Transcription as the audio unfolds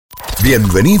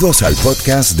Bienvenidos al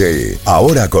podcast de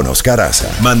Ahora con Oscar Aza.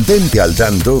 Mantente al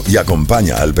tanto y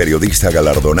acompaña al periodista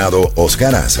galardonado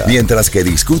Oscar Aza mientras que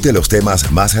discute los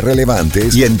temas más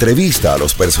relevantes y entrevista a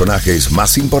los personajes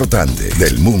más importantes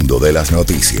del mundo de las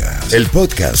noticias. El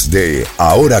podcast de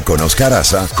Ahora con Oscar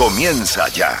Aza comienza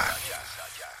ya.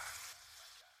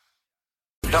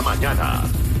 Esta mañana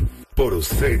por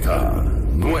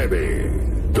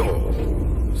Z92.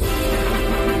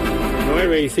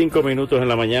 9:05 en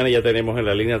la mañana, ya tenemos en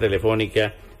la línea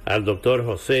telefónica al doctor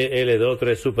José L.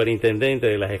 Dotres, superintendente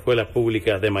de las Escuelas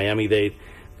Públicas de Miami-Dade.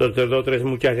 Doctor Dotres,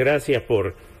 muchas gracias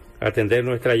por atender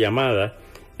nuestra llamada.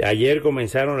 Ayer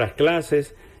comenzaron las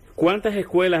clases. ¿Cuántas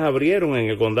escuelas abrieron en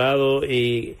el condado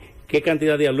y qué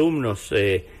cantidad de alumnos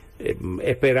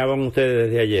esperaban ustedes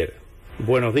desde ayer?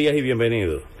 Buenos días y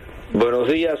bienvenido. Buenos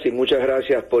días y muchas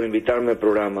gracias por invitarme al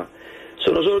programa.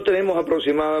 Nosotros tenemos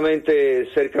aproximadamente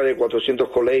cerca de 400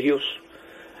 colegios,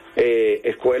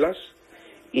 escuelas,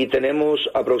 y tenemos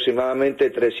aproximadamente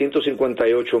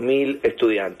 358,000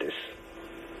 estudiantes.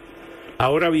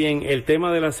 Ahora bien, el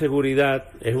tema de la seguridad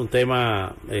es un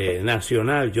tema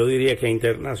nacional, yo diría que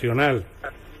internacional.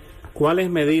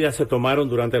 ¿Cuáles medidas se tomaron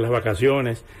durante las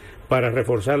vacaciones para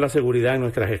reforzar la seguridad en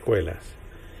nuestras escuelas?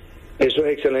 Eso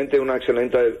es una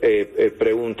excelente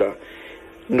pregunta.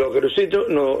 Lo que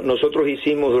nosotros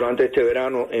hicimos durante este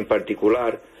verano en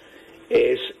particular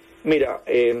es,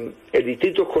 el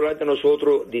distrito escolar de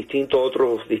nosotros, distinto a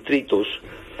otros distritos,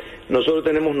 nosotros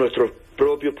tenemos nuestros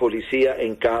propios policías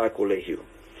en cada colegio.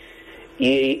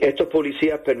 Y estos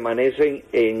policías permanecen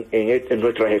en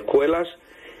nuestras escuelas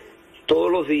todos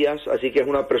los días, así que es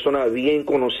una persona bien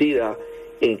conocida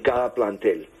en cada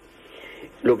plantel.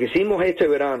 Lo que hicimos este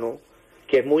verano,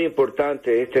 que es muy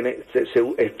importante, es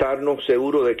estarnos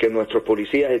seguros de que nuestros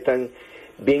policías están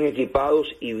bien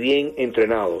equipados y bien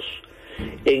entrenados.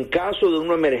 En caso de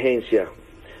una emergencia,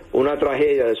 una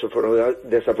tragedia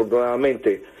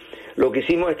desafortunadamente, lo que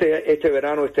hicimos este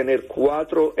verano es tener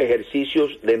 4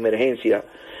 ejercicios de emergencia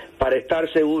para estar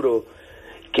seguros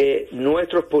que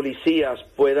nuestros policías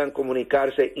puedan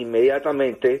comunicarse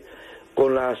inmediatamente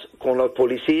con los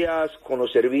policías, con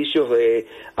los servicios de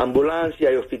ambulancia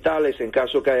y hospitales en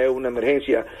caso que haya una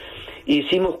emergencia.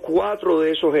 Hicimos 4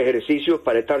 de esos ejercicios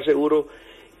para estar seguros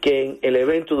que en el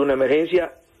evento de una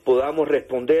emergencia podamos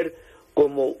responder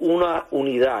como una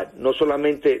unidad, no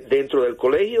solamente dentro del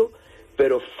colegio,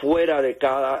 pero fuera de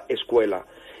cada escuela.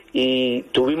 Y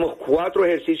tuvimos 4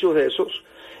 ejercicios de esos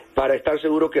para estar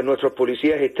seguros que nuestros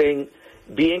policías estén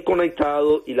bien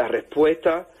conectados y la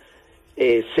respuesta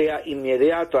sea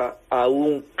inmediata a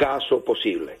un caso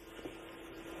posible.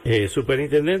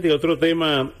 Superintendente, otro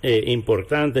tema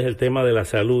importante es el tema de la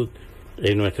salud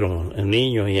de nuestros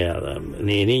niños y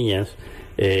niñas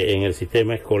en el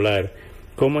sistema escolar.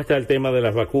 ¿Cómo está el tema de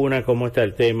las vacunas? ¿Cómo está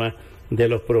el tema de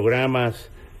los programas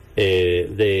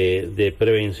de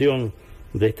prevención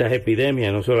de estas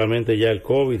epidemias? No solamente ya el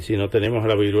COVID, sino tenemos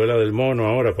la viruela del mono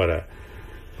ahora para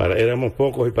éramos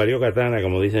pocos y parió katana,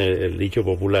 como dice el dicho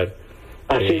popular.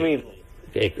 Así mismo.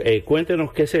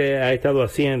 Cuéntenos qué se ha estado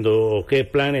haciendo o qué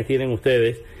planes tienen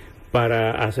ustedes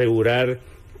para asegurar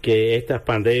que estas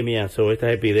pandemias o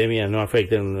estas epidemias no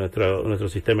afecten nuestro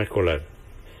sistema escolar.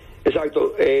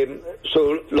 Exacto.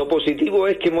 Lo positivo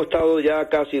es que hemos estado ya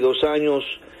casi 2 años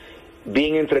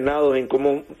bien entrenados en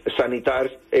cómo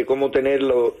sanitar, cómo tener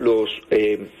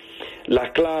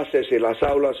las clases y las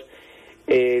aulas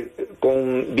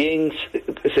con bien,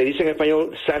 se dice en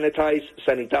español,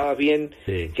 sanitadas bien,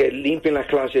 sí. Que limpien las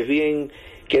clases bien,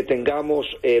 que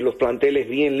tengamos los planteles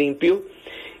bien limpios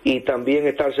y también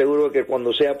estar seguro de que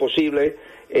cuando sea posible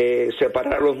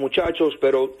separar a los muchachos,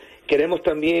 pero queremos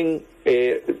también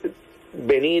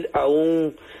venir a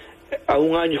un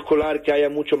año escolar que haya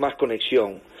mucho más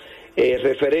conexión.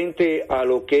 Referente a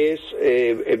lo que es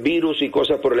virus y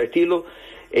cosas por el estilo,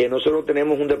 nosotros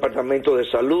tenemos un departamento de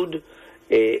salud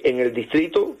en el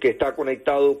distrito que está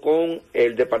conectado con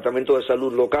el departamento de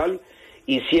salud local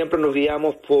y siempre nos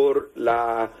guiamos por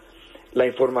la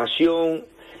información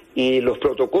y los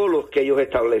protocolos que ellos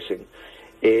establecen.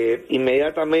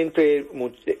 Inmediatamente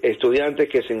estudiantes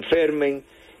que se enfermen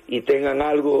y tengan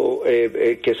algo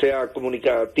que sea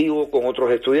comunicativo con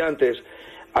otros estudiantes,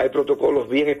 hay protocolos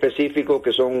bien específicos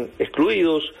que son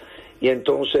excluidos y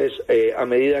entonces a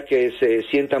medida que se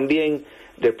sientan bien,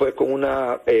 después con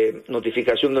una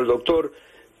notificación del doctor,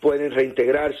 pueden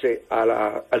reintegrarse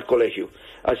al colegio.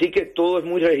 Así que todo es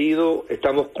muy regido,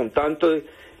 estamos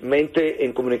constantemente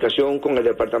en comunicación con el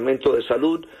Departamento de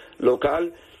Salud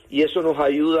local y eso nos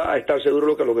ayuda a estar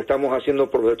seguros que lo que estamos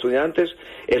haciendo por los estudiantes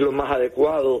es lo más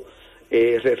adecuado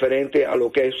referente a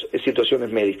lo que es situaciones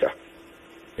médicas.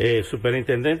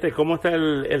 Superintendente, ¿cómo está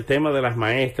el tema de las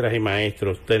maestras y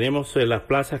maestros? ¿Tenemos las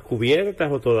plazas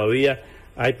cubiertas o todavía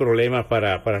hay problemas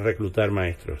para reclutar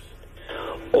maestros?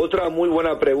 Otra muy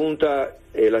buena pregunta.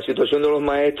 La situación de los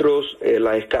maestros,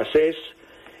 la escasez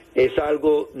es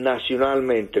algo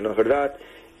nacionalmente, ¿no es verdad?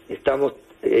 Estamos,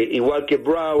 igual que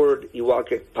Broward, igual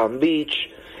que Palm Beach,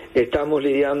 estamos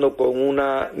lidiando con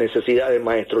una necesidad de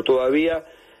maestros. Todavía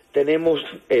tenemos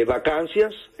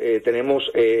vacancias, tenemos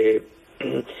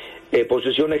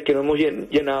posiciones que no hemos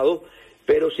llenado,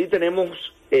 pero sí tenemos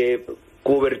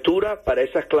cobertura para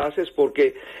esas clases,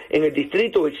 porque en el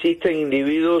distrito existen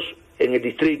individuos en el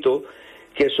distrito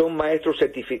que son maestros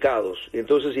certificados.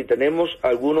 Entonces, si tenemos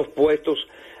algunos puestos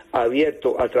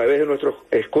abiertos a través de nuestras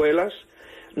escuelas,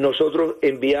 nosotros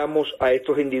enviamos a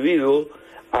estos individuos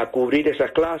a cubrir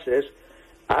esas clases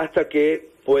hasta que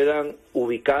puedan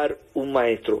ubicar un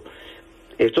maestro.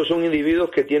 Estos son individuos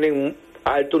que tienen un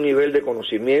alto nivel de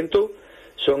conocimiento,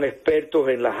 son expertos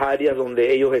en las áreas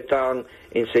donde ellos están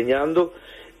enseñando.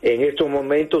 En estos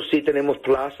momentos sí tenemos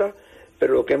plaza,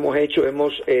 pero lo que hemos hecho,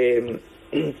 hemos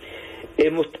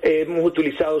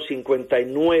utilizado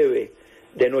 59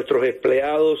 de nuestros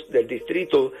empleados del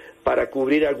distrito para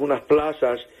cubrir algunas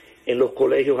plazas en los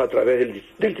colegios a través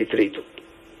del distrito.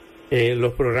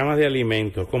 Los programas de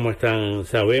alimentos, ¿cómo están?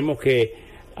 Sabemos que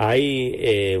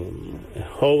hay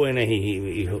jóvenes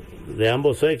y de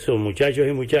ambos sexos, muchachos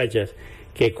y muchachas,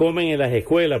 que comen en las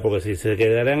escuelas, porque si se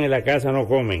quedarán en la casa no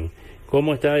comen.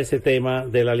 ¿Cómo está ese tema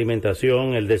de la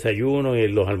alimentación, el desayuno y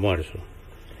los almuerzos?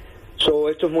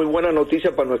 Esto es muy buena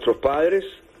noticia para nuestros padres.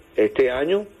 Este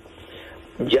año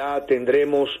ya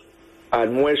tendremos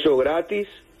almuerzo gratis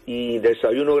y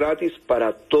desayuno gratis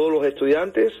para todos los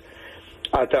estudiantes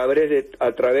a través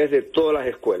de todas las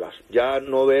escuelas. Ya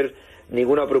no haber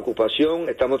ninguna preocupación.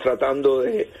 Estamos tratando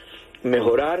de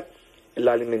mejorar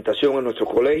la alimentación en nuestros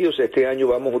colegios. Este año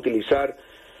vamos a utilizar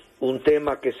un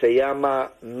tema que se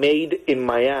llama Made in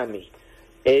Miami,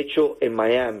 hecho en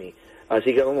Miami.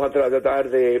 Así que vamos a tratar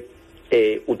de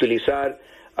utilizar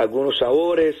algunos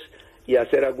sabores y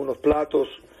hacer algunos platos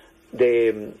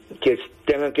que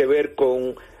tengan que ver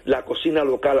con la cocina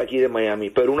local aquí de Miami.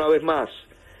 Pero una vez más,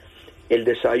 el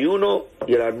desayuno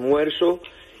y el almuerzo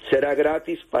será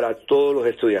gratis para todos los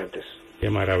estudiantes. Qué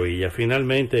maravilla.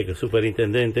 Finalmente,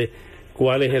 Superintendente,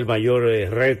 ¿cuál es el mayor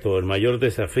reto, el mayor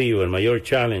desafío, el mayor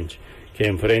challenge que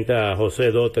enfrenta a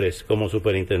José Dotres como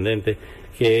superintendente,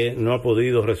 que no ha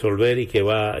podido resolver y que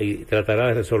tratará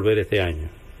de resolver este año?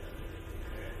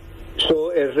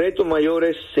 El reto mayor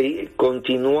es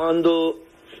continuando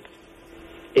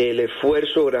el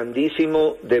esfuerzo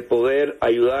grandísimo de poder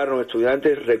ayudar a los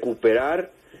estudiantes a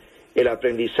recuperar el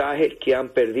aprendizaje que han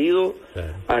perdido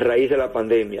a raíz de la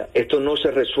pandemia. Esto no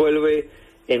se resuelve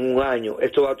en un año,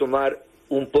 esto va a tomar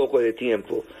un poco de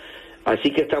tiempo.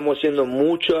 Así que estamos haciendo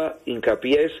mucha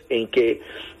hincapié en que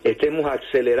estemos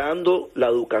acelerando la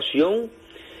educación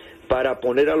para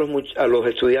poner a los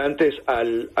estudiantes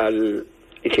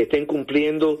que estén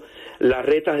cumpliendo las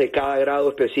retas de cada grado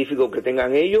específico que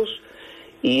tengan ellos,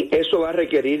 y eso va a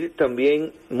requerir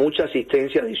también mucha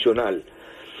asistencia adicional.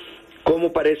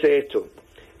 ¿Cómo parece esto?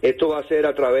 Esto va a ser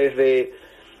a través de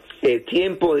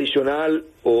tiempo adicional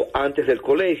o antes del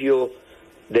colegio,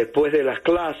 después de las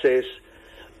clases,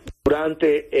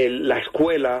 durante la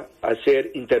escuela,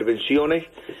 hacer intervenciones,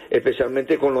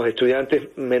 especialmente con los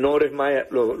estudiantes menores,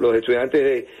 los estudiantes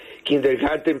de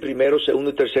kindergarten, primero, segundo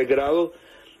y tercer grado.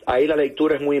 Ahí la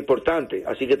lectura es muy importante,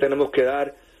 así que tenemos que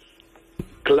dar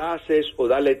clases o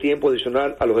darle tiempo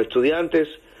adicional a los estudiantes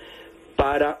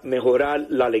para mejorar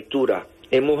la lectura.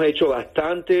 Hemos hecho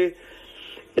bastante,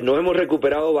 nos hemos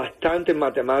recuperado bastante en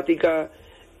matemática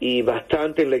y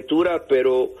bastante en lectura,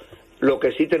 pero lo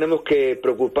que sí tenemos que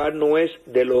preocuparnos es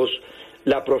de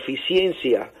la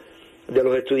proficiencia de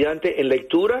los estudiantes en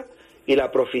lectura y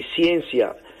la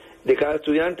proficiencia de cada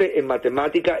estudiante en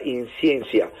matemática y en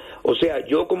ciencia. O sea,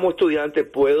 yo como estudiante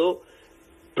puedo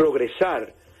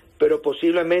progresar, pero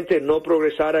posiblemente no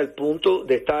progresar al punto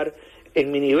de estar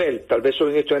en mi nivel. Tal vez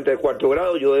soy un estudiante de cuarto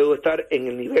grado, yo debo estar en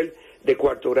el nivel de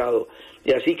cuarto grado.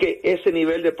 Y así que ese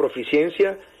nivel de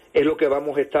proficiencia es lo que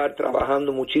vamos a estar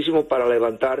trabajando muchísimo para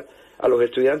levantar a los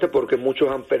estudiantes, porque muchos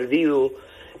han perdido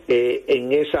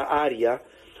en esa área.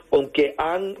 Aunque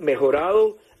han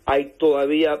mejorado, hay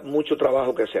todavía mucho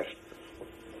trabajo que hacer.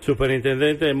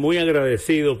 Superintendente, muy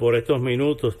agradecido por estos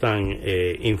minutos tan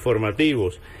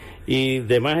informativos, y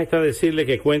demás está decirle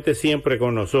que cuente siempre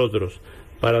con nosotros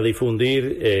para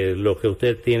difundir lo que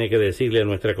usted tiene que decirle a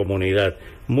nuestra comunidad.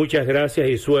 Muchas gracias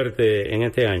y suerte en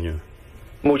este año.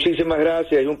 Muchísimas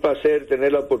gracias, es un placer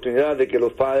tener la oportunidad de que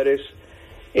los padres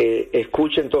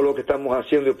escuchen todo lo que estamos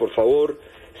haciendo y por favor,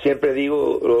 siempre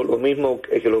digo lo mismo,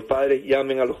 que los padres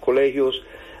llamen a los colegios,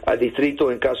 al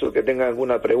distrito en caso de que tengan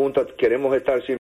alguna pregunta. Queremos estar siempre